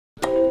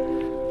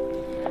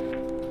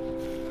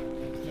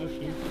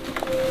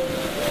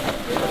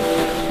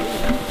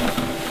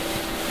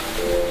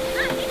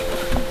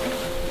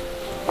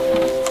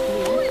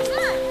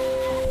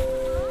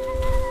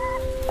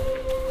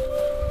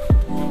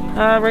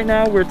Right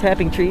now we're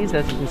tapping trees,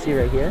 as you can see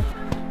right here.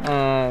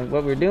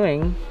 What we're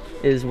doing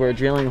is we're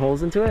drilling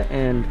holes into it,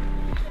 and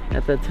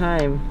at that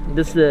time,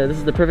 this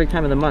is the perfect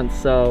time of the month,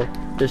 so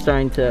they're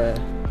starting to,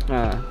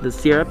 the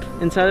syrup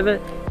inside of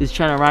it is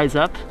trying to rise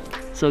up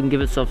so it can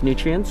give itself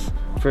nutrients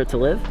for it to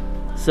live.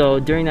 So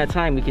during that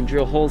time, we can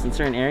drill holes in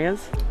certain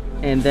areas,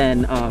 and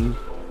then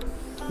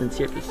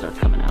syrup just starts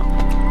coming out.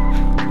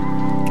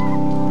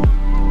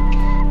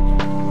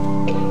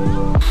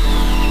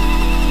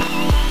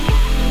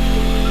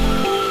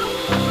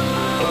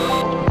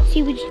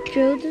 See, we just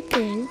drilled the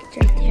thing. It's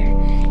right there.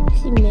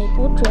 See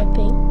maple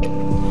dripping.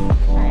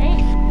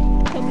 Alright.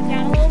 Tilt it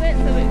down a little bit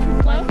so it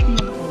can flow.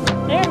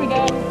 There we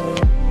go.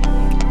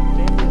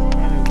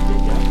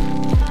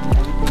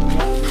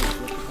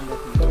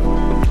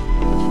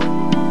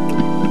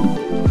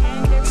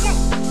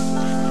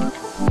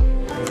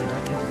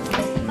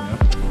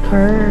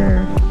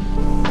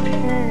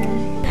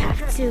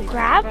 Have to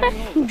grab a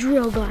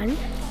drill gun,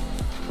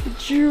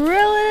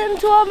 drill it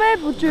into a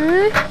maple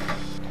tree,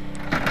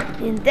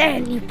 and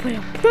then you put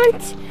a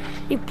punch,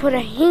 you put a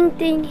hang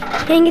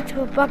it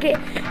to a bucket,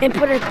 and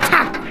put a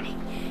top on it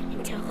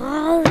until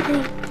all the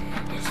thing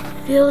is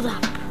filled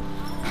up.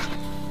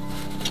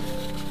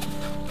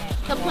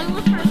 The point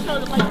was first so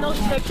like no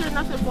texture,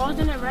 nothing falls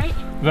in it, right?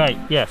 Right,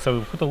 yeah, so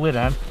we put the lid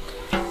on.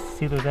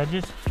 See those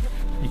edges?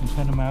 You can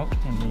cut them out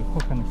and they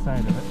hook on the side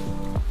of it.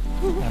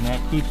 And that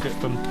keeps it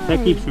from,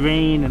 that keeps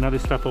rain and other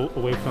stuff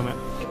away from it.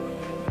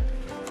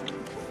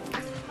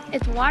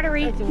 It's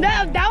watery.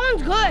 No, that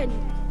one's good.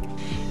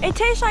 It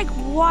tastes like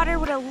water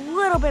with a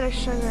little bit of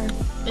sugar.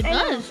 It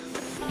does.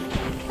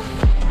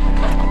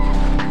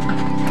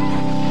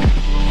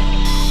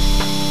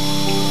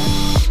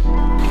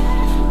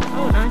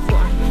 Oh, nice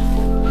one.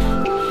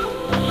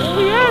 Oh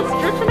yes,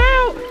 dripping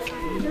out.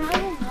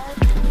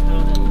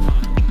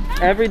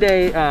 Every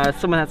day,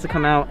 someone has to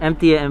come out,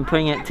 empty it, and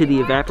bring it to the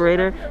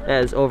evaporator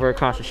that is over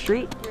across the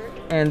street.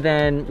 And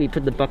then we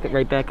put the bucket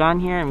right back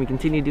on here, and we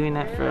continue doing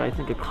that for, I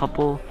think, a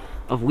couple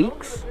of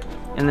weeks.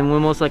 And then we'll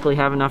most likely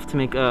have enough to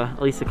make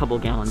at least a couple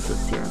gallons of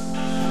syrup.